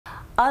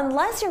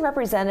Unless you're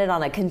represented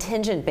on a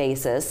contingent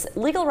basis,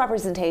 legal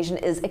representation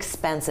is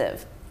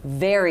expensive.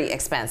 Very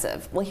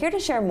expensive. Well, here to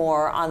share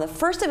more on the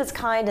first of its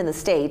kind in the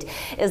state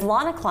is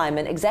Lana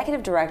Kleiman,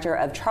 Executive Director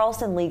of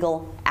Charleston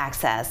Legal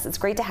Access. It's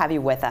great to have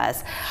you with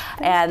us.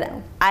 Thank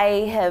you.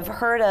 I have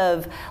heard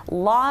of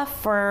law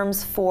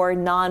firms for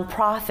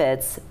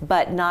nonprofits,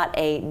 but not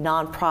a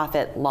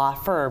nonprofit law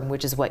firm,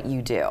 which is what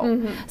you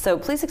do. So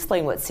please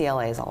explain what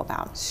CLA is all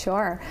about.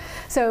 Sure.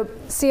 So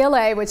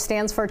CLA, which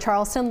stands for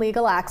Charleston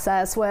Legal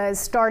Access, was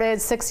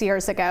started 6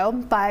 years ago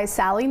by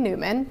Lana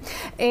Kleiman,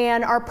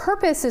 and our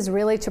purpose is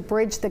really to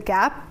bridge the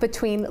gap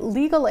between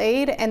legal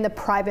aid and the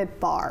private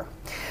bar.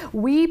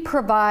 We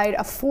provide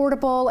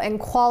affordable and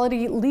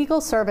quality legal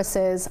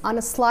services on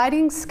a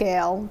sliding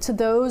scale to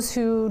those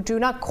who do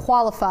not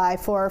qualify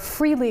for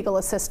free legal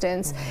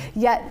assistance,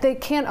 yet they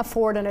can't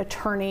afford an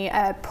attorney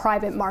at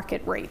private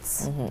market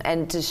rates.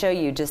 And to show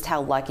you just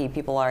how lucky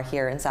people are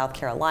here in South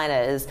Carolina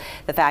is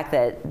the fact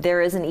that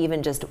there isn't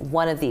even just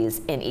one of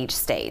these in each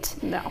state.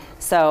 No.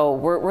 So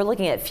we're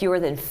looking at fewer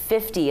than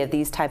 50 of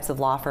these types of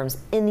law firms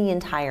in the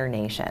entire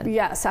nation.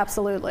 Yes,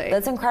 absolutely.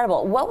 That's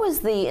incredible. What was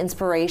the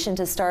inspiration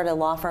to start a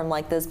law firm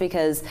like this?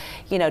 Because,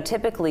 you know,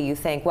 typically you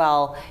think,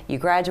 well, you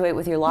graduate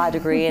with your law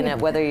degree and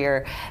whether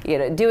you're, you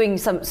know, doing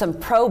some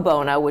pro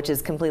bono, which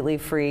is completely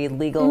free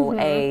legal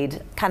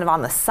aid kind of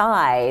on the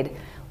side,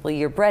 well,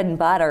 your bread and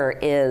butter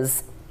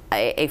is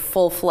a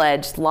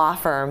full-fledged law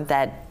firm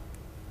that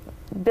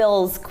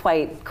bills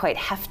quite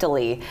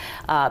heftily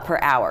per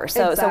hour.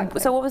 So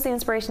what was the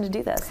inspiration to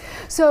do this?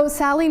 So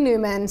Lana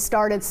Kleiman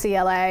started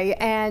CLA,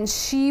 and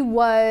she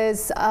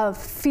was a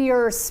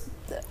fierce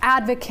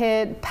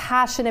advocate,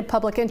 passionate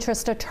public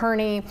interest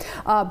attorney,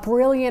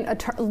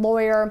 brilliant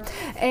lawyer,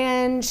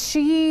 and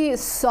she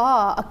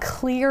saw a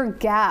clear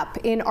gap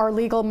in our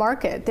legal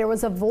market. There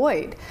was a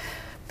void.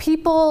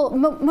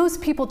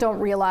 Most people don't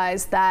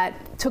realize that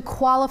to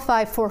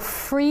qualify for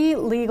free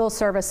legal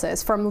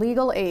services from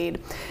legal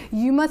aid,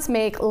 you must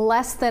make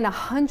less than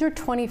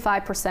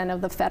 125%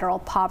 of the federal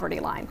poverty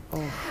line.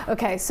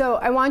 Okay, so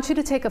I want you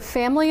to take a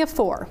family of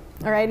four,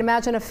 all right?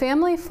 Imagine a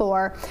family of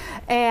four,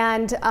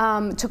 and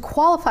to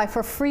qualify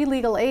for free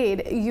legal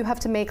aid, you have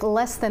to make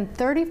less than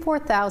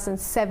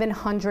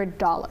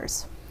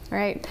 $34,700.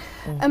 Right?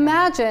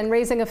 Imagine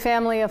raising a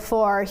family of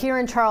four here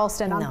in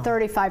Charleston on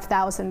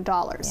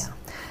 $35,000.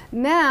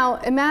 Now,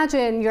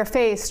 imagine you're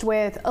faced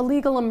with a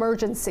legal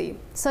emergency,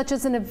 such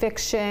as an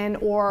eviction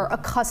or a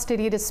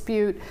custody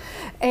dispute,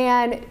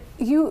 and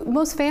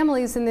most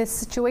families in this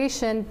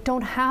situation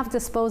don't have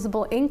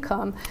disposable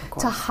income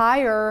to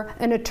hire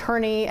an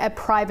attorney at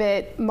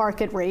private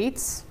market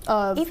rates.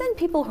 Even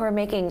people who are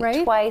making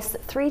twice,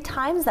 3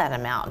 times that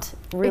amount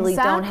really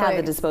don't have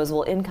the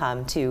disposable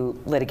income to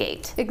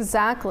litigate.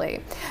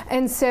 Exactly.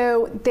 And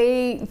so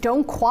they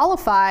don't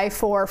qualify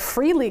for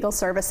free legal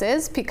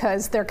services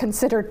because they're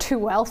considered too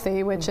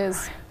wealthy, which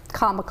is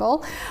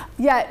comical,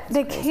 yet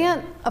they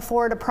can't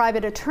afford a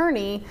private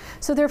attorney,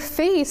 so they're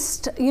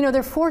forced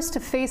to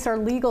face our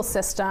legal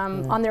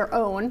system on their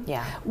own,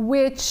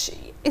 which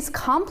is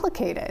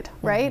complicated,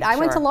 right? I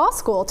went to law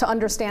school to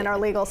understand our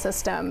legal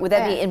system. Would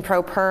that be in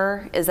pro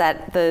per? Is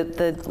that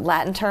the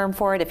Latin term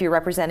for it if you're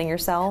representing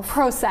yourself?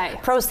 Pro se.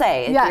 Pro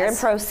se. If you're in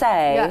pro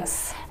se.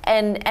 Yes.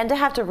 And to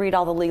have to read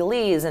all the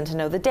legalese and to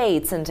know the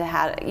dates and to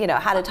how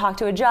to talk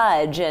to a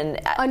judge and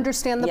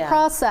understand the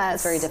process.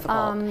 It's very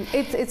difficult.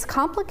 It's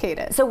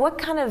complicated. So what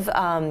kind of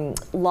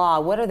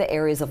law, what are the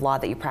areas of law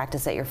that you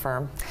practice at your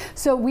firm?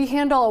 So we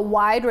handle a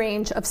wide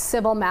range of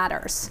civil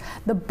matters.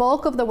 The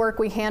bulk of the work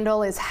we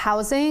handle is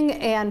housing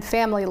and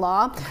family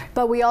law,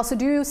 but we also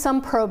do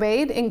some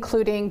probate,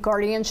 including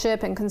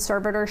guardianship and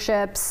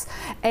conservatorships.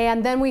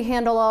 And then we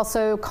handle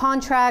also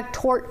contract,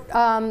 tort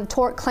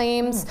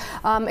claims,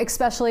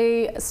 especially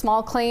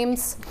small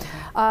claims.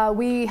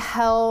 We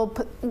help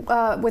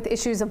with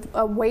issues of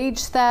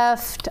wage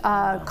theft,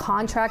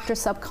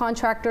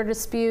 contractor-subcontractor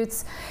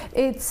disputes.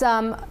 It's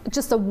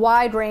just a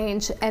wide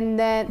range,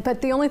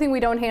 but the only thing we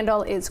don't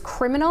handle is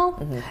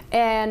criminal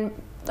and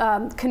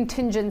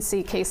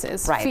contingency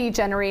cases,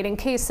 fee-generating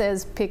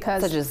cases,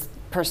 because such as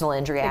personal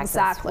injury access.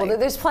 Exactly. Well,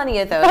 there's plenty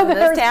of those in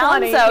this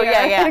town. So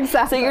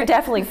Exactly. So you're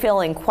definitely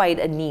filling quite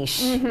a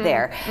niche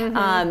there.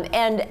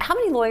 And how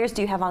many lawyers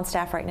do you have on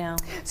staff right now?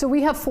 So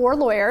we have 4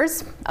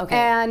 lawyers,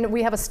 and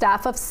we have a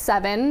staff of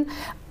 7,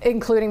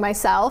 including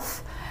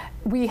myself.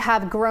 We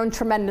have grown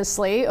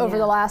tremendously over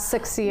the last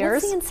 6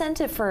 years. What's the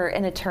incentive for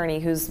an attorney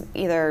who's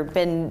either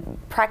been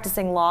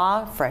practicing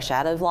law, fresh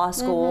out of law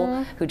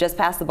school, who just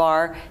passed the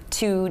bar,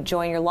 to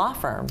join your law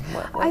firm?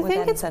 What I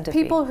think it's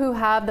people who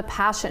have the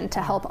passion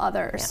to help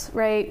others,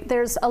 right?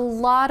 There's a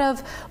lot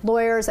of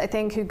lawyers, I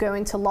think, who go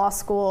into law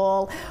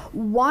school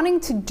wanting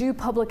to do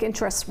public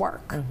interest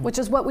work, which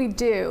is what we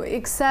do,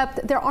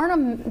 except there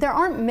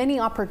aren't many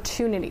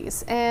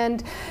opportunities.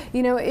 And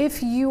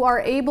if you are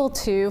able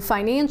to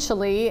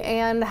financially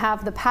and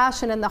have the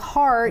passion and the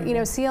heart, you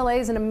know, CLA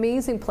is an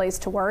amazing place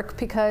to work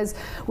because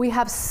we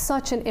have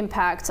such an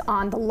impact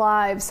on the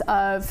lives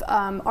of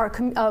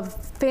of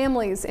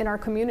families in our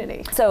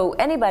community. So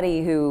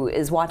anybody who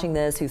is watching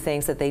this who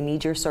thinks that they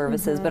need your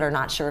services but are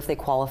not sure if they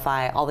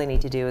qualify, all they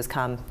need to do is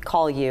come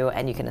call you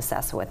and you can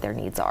assess what their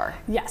needs are.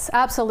 Yes,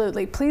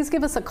 absolutely. Please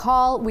give us a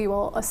call. We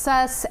will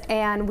assess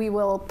and we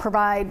will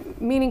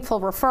provide meaningful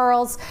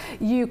referrals.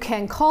 You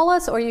can call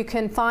us or you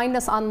can find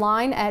us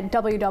online at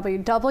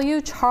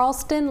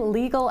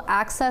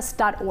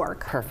www.charlestonlegalaccess.org.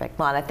 Perfect.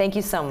 Lana, thank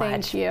you so much.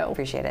 Thank you.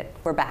 Appreciate it.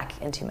 We're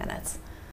back in 2 minutes.